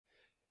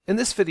In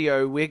this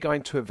video, we're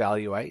going to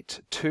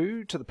evaluate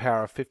 2 to the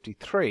power of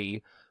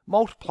 53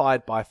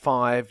 multiplied by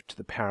 5 to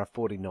the power of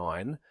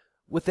 49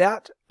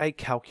 without a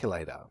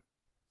calculator.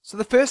 So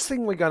the first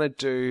thing we're going to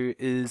do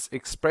is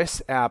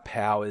express our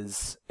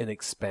powers in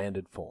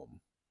expanded form.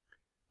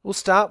 We'll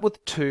start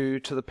with 2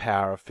 to the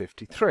power of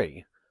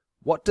 53.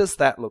 What does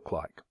that look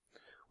like?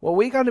 Well,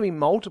 we're going to be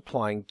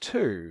multiplying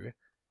 2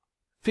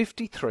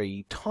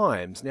 53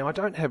 times. Now, I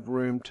don't have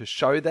room to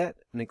show that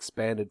in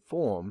expanded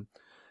form,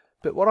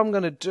 but what I'm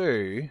going to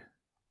do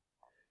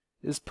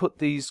is put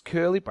these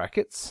curly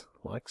brackets,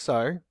 like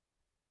so,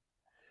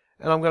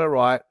 and I'm going to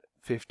write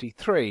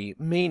 53,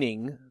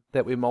 meaning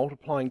that we're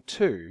multiplying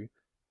 2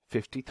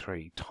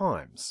 53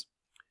 times.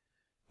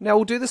 Now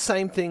we'll do the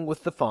same thing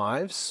with the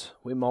 5s.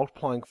 We're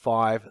multiplying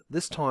 5,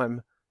 this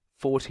time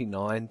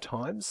 49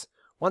 times.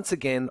 Once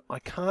again, I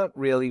can't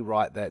really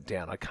write that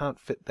down. I can't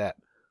fit that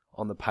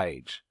on the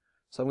page.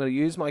 So I'm going to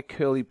use my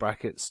curly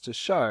brackets to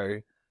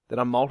show that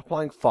I'm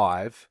multiplying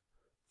 5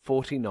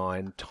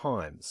 49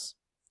 times.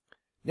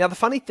 Now the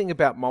funny thing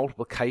about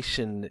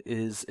multiplication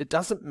is it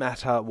doesn't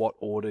matter what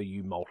order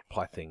you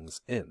multiply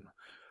things in.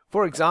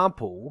 For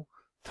example,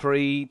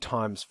 3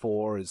 times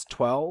 4 is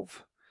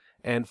 12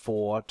 and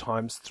 4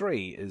 times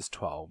 3 is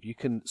 12. You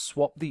can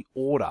swap the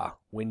order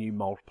when you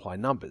multiply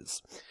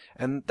numbers.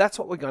 And that's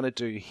what we're going to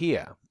do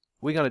here.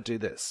 We're going to do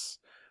this.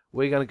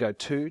 We're going to go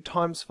 2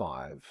 times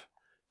 5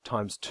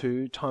 times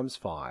 2 times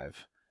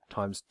 5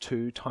 times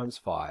 2 times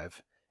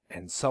 5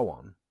 and so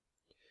on.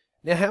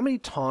 Now, how many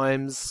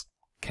times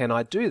can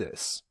I do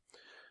this?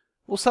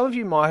 Well, some of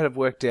you might have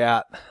worked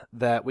out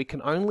that we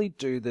can only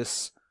do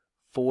this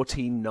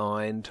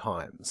 49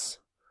 times.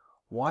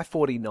 Why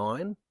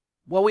 49?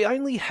 Well, we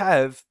only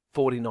have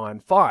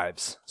 49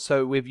 5s,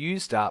 so we've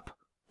used up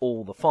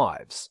all the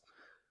 5s.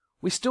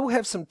 We still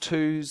have some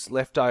 2s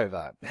left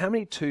over. How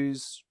many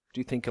 2s do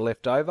you think are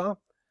left over?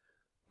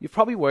 You've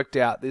probably worked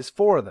out there's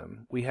 4 of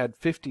them. We had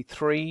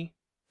 53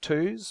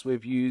 2s,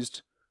 we've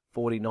used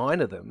 49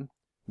 of them,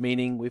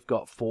 meaning we've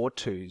got 4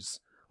 2s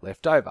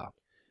left over.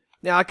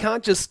 Now I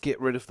can't just get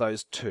rid of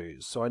those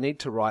 2s, so I need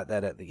to write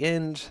that at the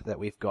end, that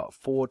we've got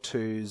 4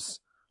 2s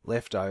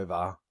left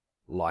over,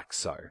 like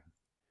so.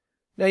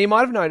 Now you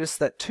might have noticed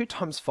that 2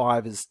 times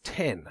 5 is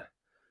 10.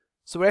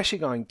 So we're actually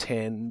going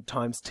 10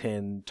 times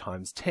 10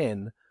 times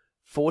 10,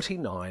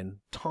 49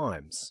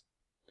 times.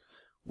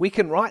 We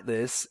can write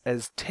this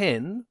as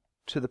 10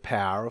 to the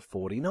power of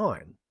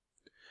 49.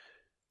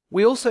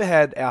 We also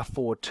had our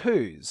 4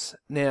 2s.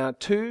 Now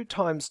 2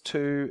 times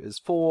 2 is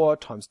 4,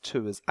 times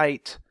 2 is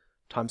 8,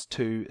 times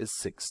 2 is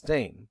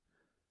 16.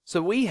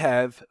 So we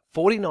have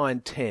 49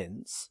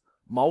 10s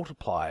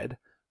multiplied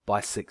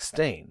by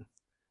 16.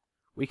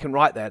 We can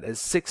write that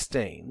as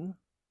 16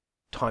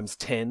 times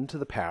 10 to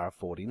the power of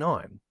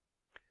 49.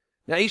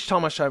 Now each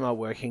time I show my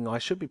working, I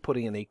should be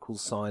putting an equal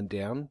sign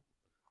down,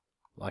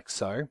 like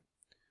so.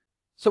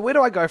 So where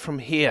do I go from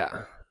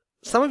here?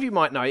 Some of you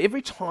might know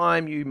every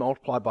time you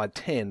multiply by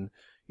 10,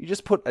 you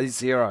just put a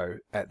 0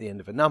 at the end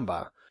of a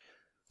number.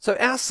 So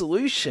our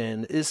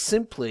solution is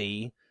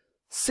simply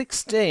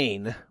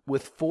 16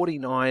 with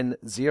 49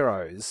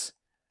 zeros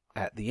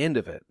at the end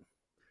of it.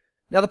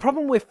 Now the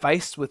problem we're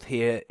faced with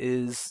here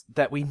is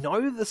that we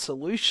know the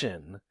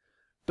solution,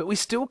 but we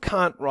still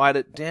can't write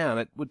it down.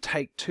 It would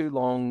take too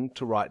long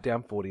to write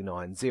down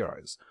 49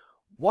 zeros.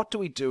 What do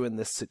we do in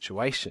this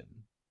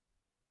situation?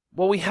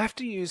 Well, we have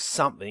to use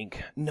something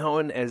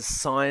known as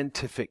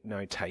scientific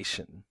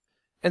notation.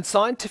 And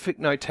scientific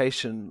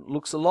notation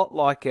looks a lot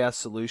like our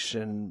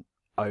solution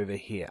over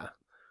here,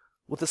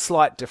 with a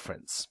slight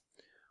difference.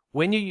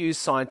 When you use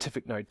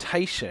scientific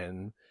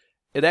notation,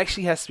 it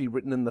actually has to be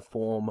written in the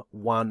form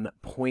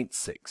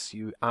 1.6.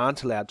 You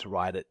aren't allowed to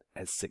write it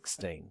as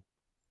 16.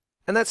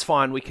 And that's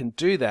fine, we can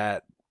do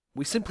that.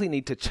 We simply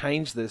need to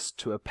change this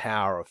to a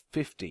power of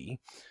 50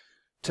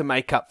 to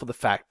make up for the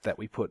fact that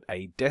we put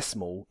a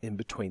decimal in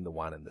between the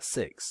 1 and the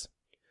 6.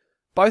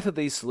 Both of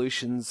these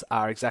solutions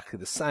are exactly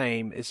the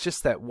same, it's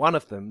just that one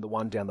of them, the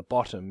one down the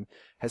bottom,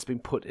 has been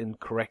put in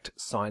correct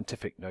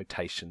scientific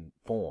notation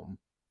form.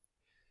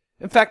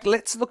 In fact,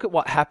 let's look at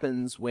what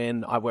happens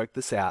when I work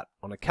this out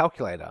on a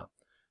calculator.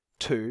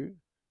 2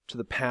 to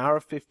the power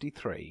of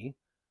 53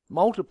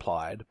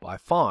 multiplied by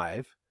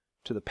 5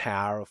 to the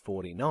power of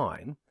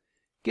 49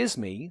 gives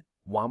me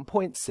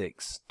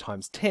 1.6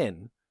 times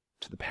 10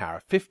 to the power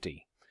of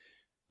 50.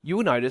 You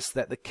will notice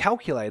that the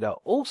calculator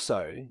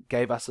also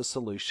gave us a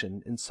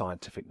solution in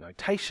scientific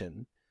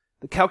notation.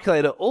 The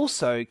calculator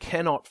also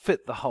cannot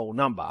fit the whole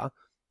number,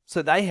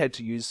 so they had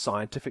to use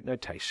scientific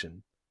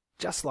notation,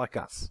 just like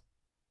us.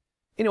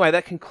 Anyway,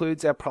 that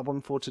concludes our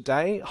problem for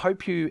today.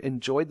 Hope you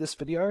enjoyed this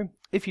video.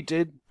 If you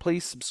did,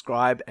 please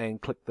subscribe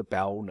and click the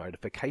bell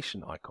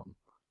notification icon.